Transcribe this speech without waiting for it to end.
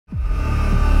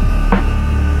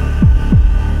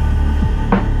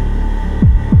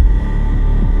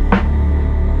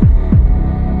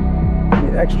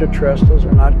extraterrestrials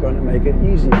are not going to make it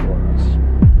easy for us.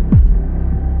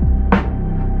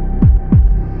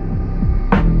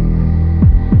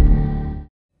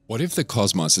 What if the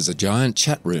cosmos is a giant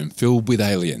chat room filled with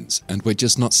aliens and we're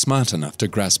just not smart enough to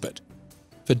grasp it?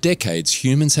 For decades,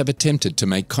 humans have attempted to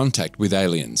make contact with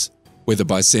aliens, whether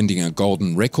by sending a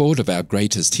golden record of our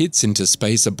greatest hits into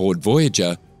space aboard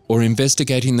Voyager or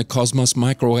investigating the cosmos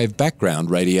microwave background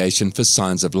radiation for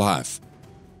signs of life.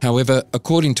 However,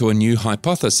 according to a new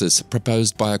hypothesis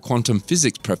proposed by a quantum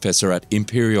physics professor at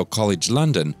Imperial College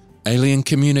London, alien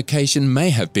communication may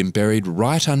have been buried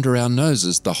right under our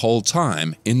noses the whole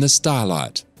time in the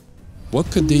starlight.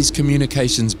 What could these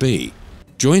communications be?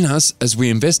 Join us as we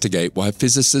investigate why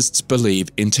physicists believe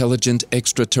intelligent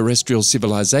extraterrestrial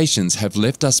civilizations have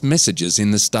left us messages in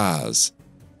the stars.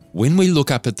 When we look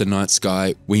up at the night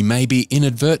sky, we may be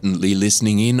inadvertently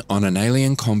listening in on an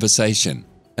alien conversation.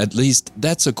 At least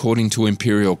that's according to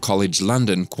Imperial College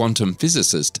London quantum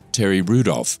physicist Terry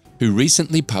Rudolph, who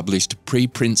recently published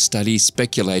preprint study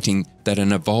speculating that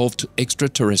an evolved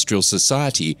extraterrestrial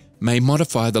society may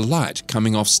modify the light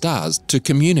coming off stars to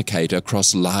communicate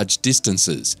across large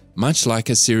distances, much like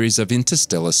a series of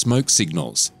interstellar smoke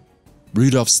signals.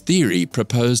 Rudolph's theory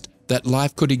proposed that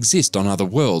life could exist on other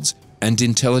worlds and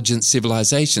intelligent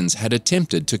civilizations had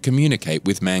attempted to communicate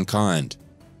with mankind.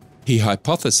 He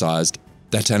hypothesized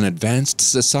that an advanced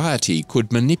society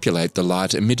could manipulate the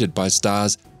light emitted by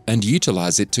stars and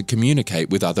utilize it to communicate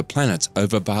with other planets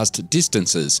over vast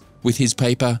distances. With his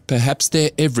paper, Perhaps They're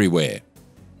Everywhere,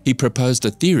 he proposed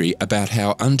a theory about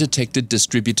how undetected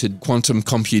distributed quantum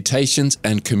computations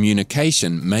and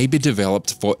communication may be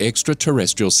developed for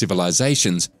extraterrestrial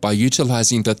civilizations by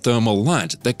utilizing the thermal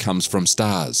light that comes from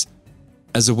stars.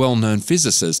 As a well-known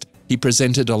physicist, he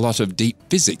presented a lot of deep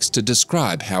physics to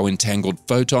describe how entangled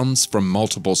photons from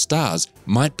multiple stars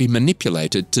might be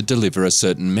manipulated to deliver a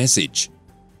certain message.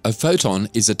 A photon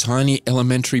is a tiny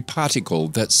elementary particle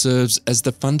that serves as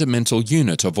the fundamental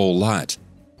unit of all light.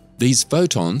 These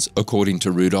photons, according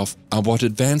to Rudolph, are what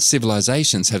advanced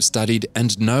civilizations have studied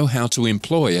and know how to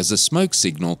employ as a smoke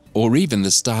signal or even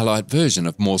the Starlight version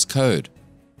of Morse code.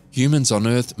 Humans on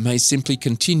Earth may simply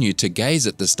continue to gaze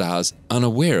at the stars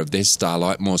unaware of their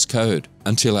Starlight Morse code,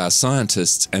 until our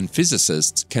scientists and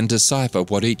physicists can decipher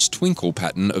what each twinkle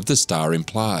pattern of the star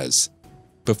implies.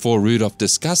 Before Rudolph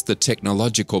discussed the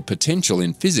technological potential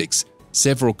in physics,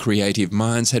 several creative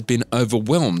minds had been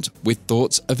overwhelmed with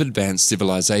thoughts of advanced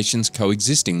civilizations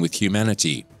coexisting with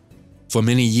humanity. For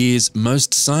many years,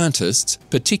 most scientists,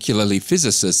 particularly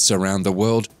physicists around the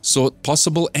world, sought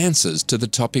possible answers to the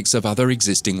topics of other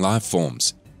existing life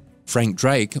forms. Frank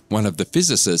Drake, one of the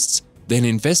physicists, then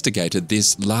investigated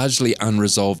this largely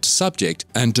unresolved subject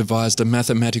and devised a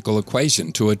mathematical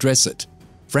equation to address it.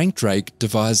 Frank Drake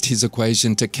devised his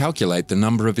equation to calculate the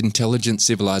number of intelligent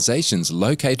civilizations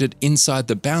located inside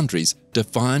the boundaries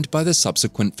defined by the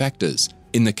subsequent factors,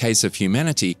 in the case of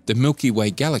humanity, the Milky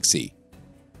Way galaxy.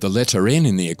 The letter N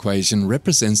in the equation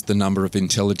represents the number of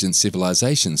intelligent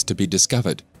civilizations to be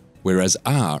discovered, whereas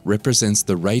R represents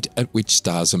the rate at which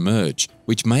stars emerge,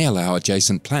 which may allow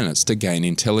adjacent planets to gain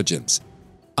intelligence.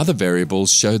 Other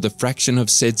variables show the fraction of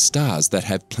said stars that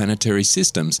have planetary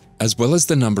systems, as well as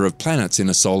the number of planets in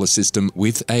a solar system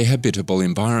with a habitable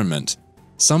environment.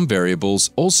 Some variables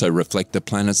also reflect the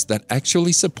planets that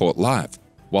actually support life,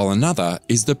 while another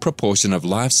is the proportion of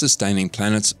life-sustaining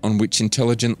planets on which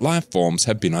intelligent life forms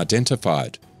have been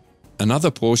identified.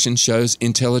 Another portion shows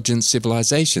intelligent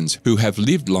civilizations who have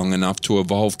lived long enough to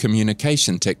evolve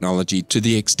communication technology to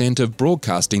the extent of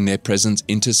broadcasting their presence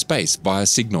into space via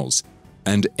signals,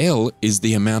 and L is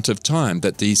the amount of time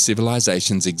that these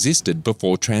civilizations existed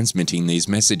before transmitting these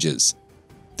messages.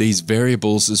 These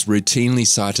variables as routinely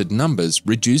cited numbers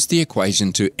reduce the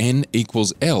equation to N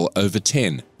equals L over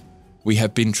 10. We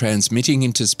have been transmitting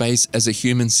into space as a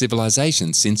human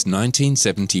civilization since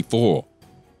 1974.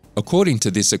 According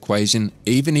to this equation,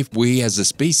 even if we as a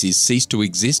species cease to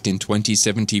exist in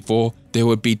 2074, there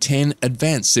would be 10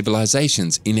 advanced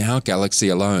civilizations in our galaxy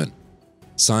alone.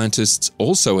 Scientists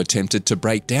also attempted to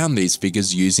break down these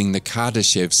figures using the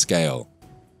Kardashev scale.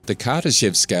 The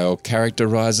Kardashev scale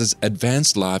characterizes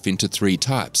advanced life into three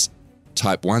types: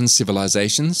 Type 1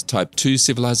 civilizations, Type 2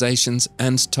 civilizations,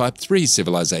 and Type 3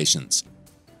 civilizations.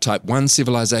 Type 1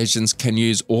 civilizations can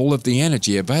use all of the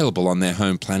energy available on their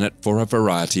home planet for a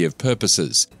variety of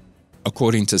purposes.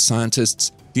 According to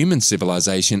scientists, human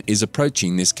civilization is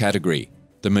approaching this category.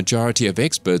 The majority of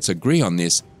experts agree on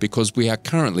this because we are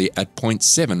currently at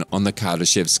 0.7 on the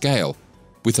Kardashev scale,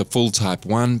 with a full Type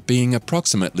 1 being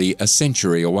approximately a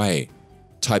century away.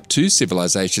 Type 2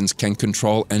 civilizations can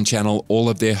control and channel all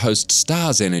of their host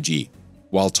stars' energy.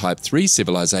 while Type 3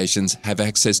 civilizations have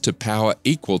access to power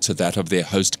equal to that of their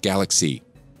host galaxy.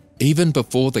 Even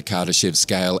before the Kardashev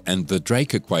scale and the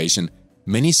Drake equation,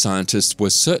 many scientists were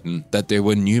certain that there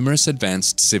were numerous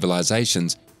advanced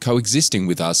civilizations coexisting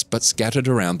with us but scattered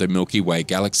around the Milky Way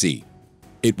galaxy.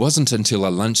 It wasn't until a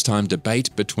lunchtime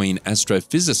debate between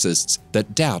astrophysicists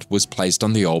that doubt was placed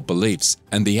on the old beliefs,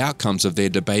 and the outcomes of their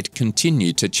debate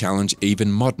continued to challenge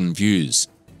even modern views.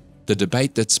 The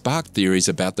debate that sparked theories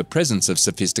about the presence of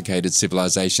sophisticated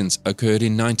civilizations occurred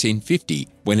in 1950,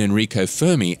 when Enrico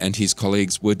Fermi and his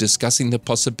colleagues were discussing the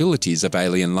possibilities of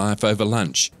alien life over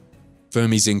lunch.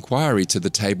 Fermi's inquiry to the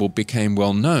table became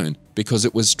well known because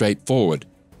it was straightforward.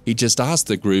 He just asked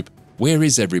the group, "Where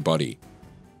is everybody?"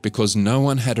 Because no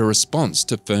one had a response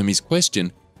to Fermi's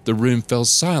question, the room fell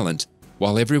silent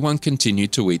while everyone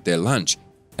continued to eat their lunch,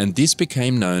 and this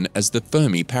became known as the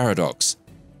Fermi paradox.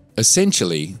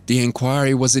 Essentially, the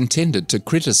inquiry was intended to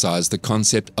criticize the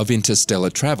concept of interstellar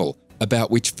travel,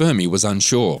 about which Fermi was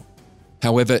unsure.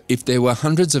 However, if there were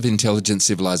hundreds of intelligent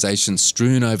civilizations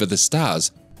strewn over the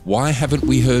stars, why haven't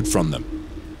we heard from them?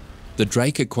 The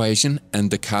Drake equation and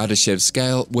the Kardashev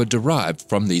scale were derived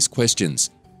from these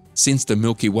questions. Since the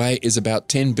Milky Way is about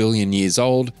 10 billion years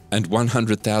old and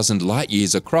 100,000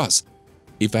 light-years across,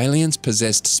 if aliens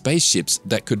possessed spaceships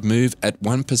that could move at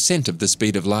 1% of the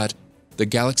speed of light, the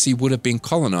galaxy would have been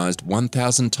colonized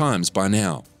 1,000 times by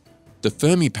now. The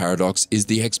Fermi paradox is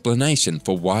the explanation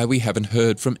for why we haven't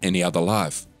heard from any other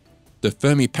life. The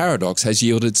Fermi paradox has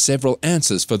yielded several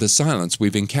answers for the silence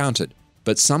we've encountered,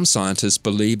 but some scientists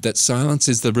believe that silence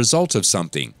is the result of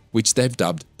something, which they've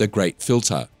dubbed the Great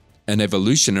Filter, an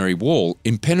evolutionary wall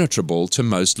impenetrable to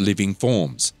most living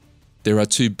forms. There are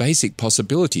two basic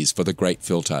possibilities for the Great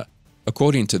Filter.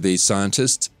 According to these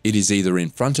scientists, it is either in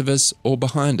front of us or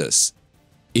behind us.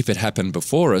 If it happened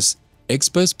before us,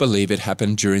 experts believe it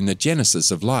happened during the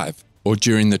genesis of life, or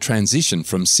during the transition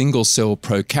from single-cell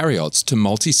prokaryotes to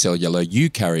multicellular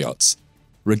eukaryotes.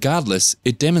 Regardless,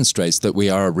 it demonstrates that we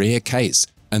are a rare case,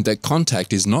 and that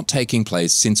contact is not taking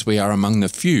place since we are among the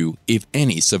few, if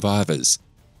any, survivors.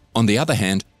 On the other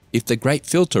hand, if the Great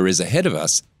Filter is ahead of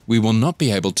us, we will not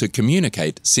be able to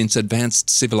communicate since advanced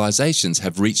civilizations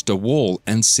have reached a wall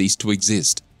and ceased to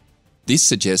exist. This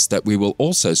suggests that we will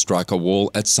also strike a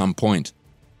wall at some point.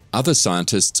 Other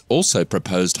scientists also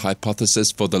proposed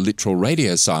hypothesis for the literal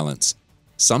radio silence.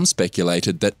 Some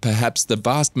speculated that perhaps the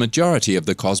vast majority of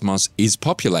the cosmos is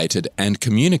populated and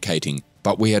communicating,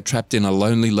 but we are trapped in a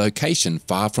lonely location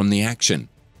far from the action.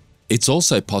 It's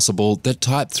also possible that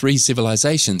Type 3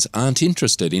 civilizations aren't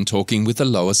interested in talking with a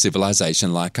lower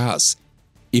civilization like us.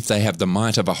 If they have the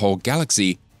might of a whole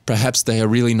galaxy, perhaps they are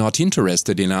really not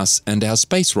interested in us and our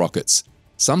space rockets.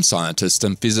 Some scientists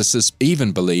and physicists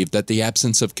even believe that the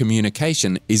absence of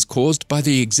communication is caused by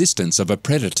the existence of a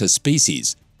predator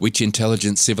species, which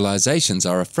intelligent civilizations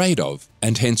are afraid of,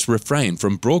 and hence refrain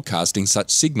from broadcasting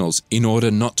such signals in order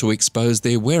not to expose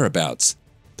their whereabouts.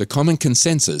 The common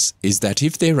consensus is that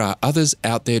if there are others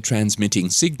out there transmitting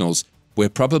signals, we're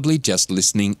probably just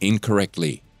listening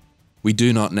incorrectly. We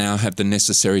do not now have the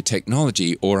necessary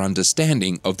technology or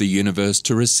understanding of the universe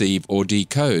to receive or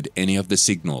decode any of the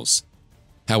signals.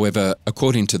 However,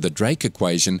 according to the Drake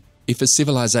equation, if a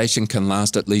civilization can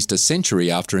last at least a century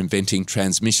after inventing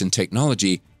transmission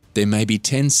technology, there may be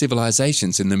 10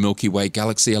 civilizations in the Milky Way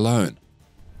galaxy alone.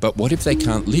 But what if they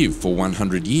can't live for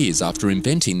 100 years after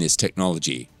inventing this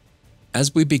technology?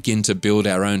 As we begin to build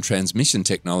our own transmission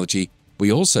technology,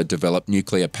 we also develop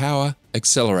nuclear power,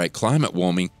 accelerate climate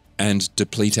warming, and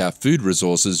deplete our food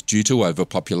resources due to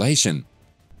overpopulation.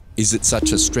 Is it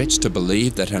such a stretch to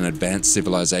believe that an advanced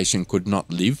civilization could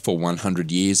not live for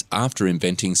 100 years after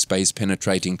inventing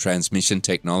space-penetrating transmission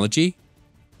technology?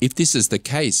 If this is the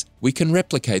case, we can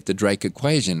replicate the Drake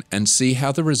equation and see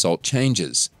how the result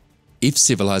changes. If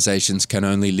civilizations can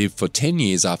only live for 10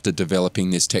 years after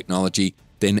developing this technology,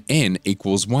 then n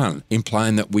equals 1,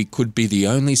 implying that we could be the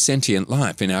only sentient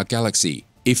life in our galaxy,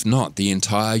 if not the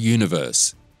entire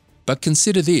universe. But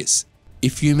consider this: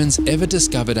 if humans ever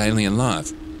discovered alien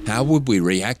life, how would we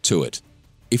react to it?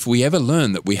 If we ever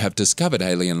learn that we have discovered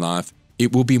alien life,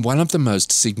 it will be one of the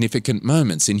most significant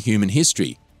moments in human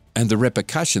history, and the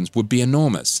repercussions would be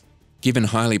enormous. Given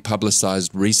highly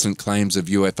publicized recent claims of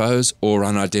UFOs or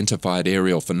unidentified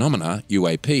aerial phenomena,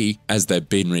 UAP, as they've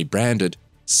been rebranded,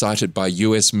 cited by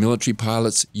US military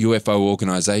pilots, UFO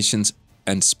organizations,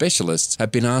 and specialists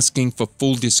have been asking for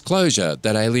full disclosure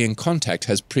that alien contact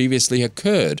has previously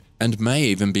occurred and may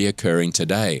even be occurring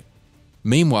today.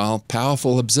 Meanwhile,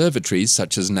 powerful observatories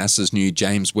such as NASA's new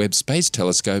James Webb Space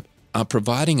Telescope are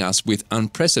providing us with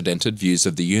unprecedented views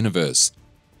of the universe.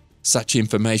 Such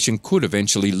information could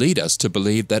eventually lead us to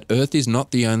believe that Earth is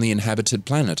not the only inhabited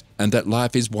planet and that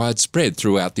life is widespread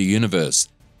throughout the universe.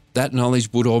 That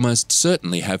knowledge would almost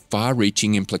certainly have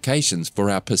far-reaching implications for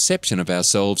our perception of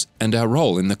ourselves and our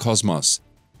role in the cosmos.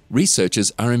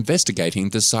 Researchers are investigating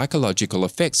the psychological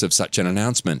effects of such an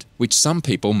announcement, which some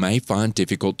people may find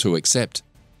difficult to accept.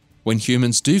 When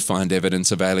humans do find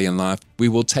evidence of alien life, we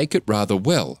will take it rather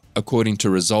well, according to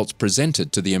results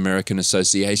presented to the American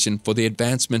Association for the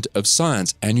Advancement of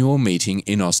Science annual meeting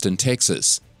in Austin,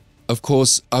 Texas. Of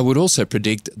course, I would also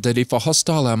predict that if a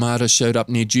hostile armada showed up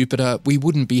near Jupiter, we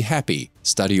wouldn't be happy,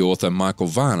 study author Michael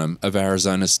Varnum of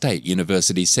Arizona State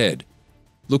University said.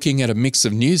 Looking at a mix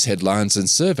of news headlines and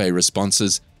survey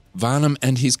responses, Varnum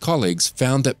and his colleagues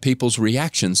found that people's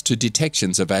reactions to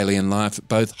detections of alien life,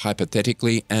 both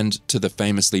hypothetically and to the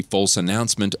famously false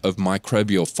announcement of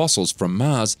microbial fossils from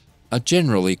Mars, are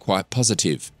generally quite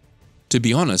positive. To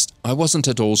be honest, I wasn't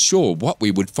at all sure what we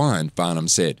would find, Varnum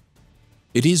said.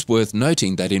 It is worth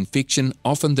noting that in fiction,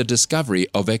 often the discovery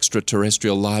of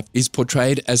extraterrestrial life is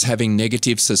portrayed as having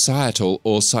negative societal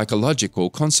or psychological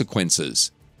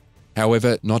consequences.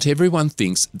 However, not everyone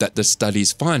thinks that the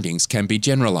study's findings can be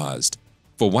generalized.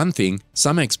 For one thing,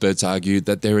 some experts argue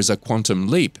that there is a quantum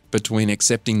leap between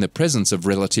accepting the presence of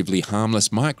relatively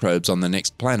harmless microbes on the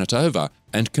next planet over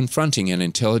and confronting an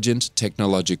intelligent,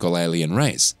 technological alien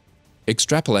race.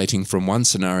 Extrapolating from one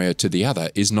scenario to the other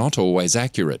is not always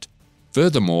accurate.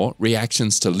 Furthermore,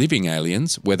 reactions to living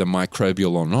aliens, whether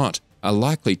microbial or not, are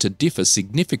likely to differ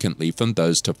significantly from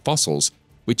those to fossils,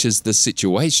 which is the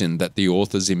situation that the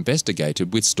authors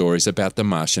investigated with stories about the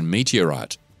Martian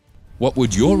meteorite. What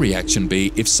would your reaction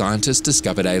be if scientists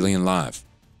discovered alien life?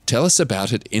 Tell us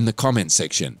about it in the comments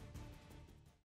section.